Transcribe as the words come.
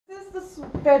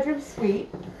bedroom suite.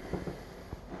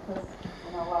 Because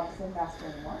we're not allowed to say master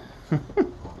anymore.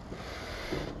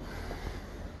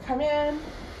 Come in.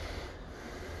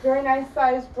 Very nice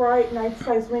size, bright, nice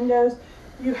size windows.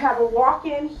 You have a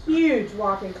walk-in, huge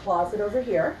walk-in closet over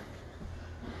here.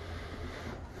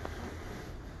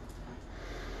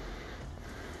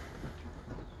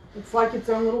 It's like its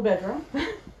own little bedroom.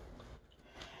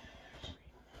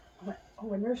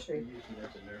 Oh, a nursery.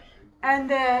 And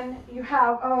then you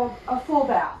have a full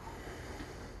bath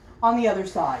on the other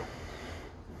side.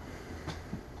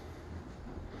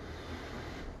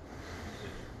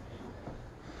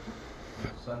 My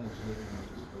son is living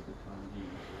with us for the time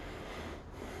being.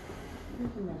 You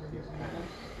can never do that.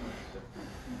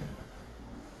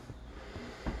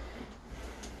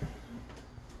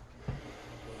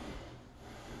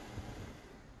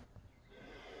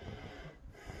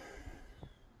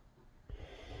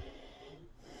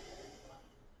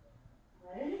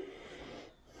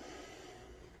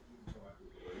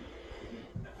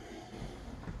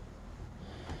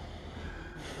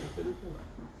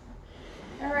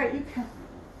 All right,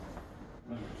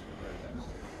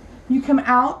 you come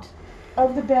out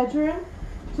of the bedroom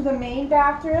to the main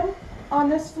bathroom on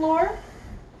this floor.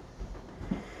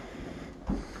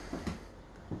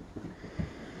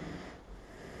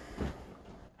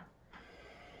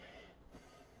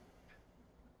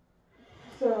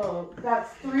 So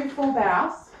that's 3 full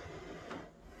baths.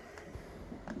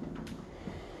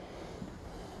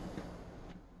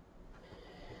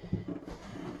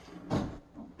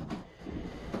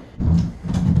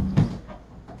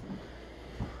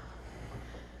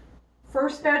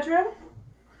 First bedroom,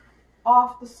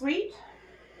 off the suite.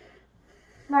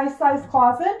 Nice size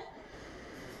closet.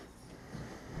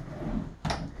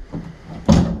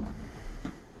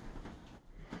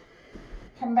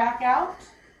 Come back out.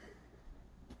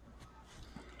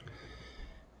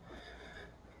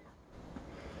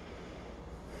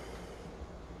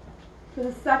 To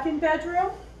the second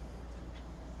bedroom.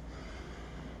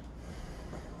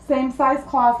 Same size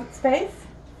closet space.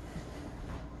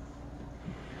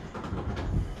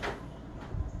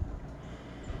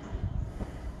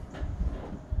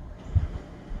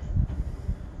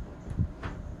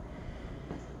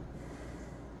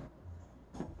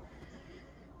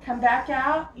 Come back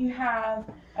out. You have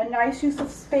a nice use of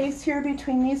space here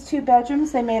between these 2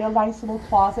 bedrooms. They made a nice little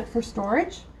closet for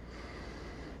storage.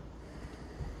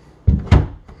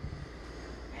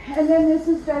 And then this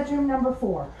is bedroom number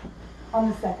 4 on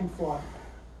the second floor.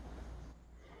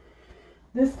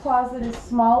 This closet is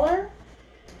smaller.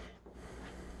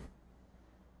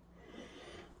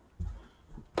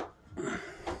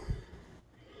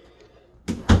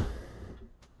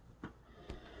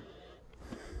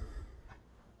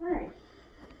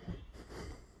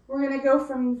 We're going to go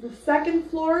from the second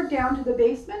floor down to the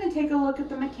basement and take a look at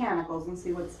the mechanicals and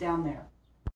see what's down there.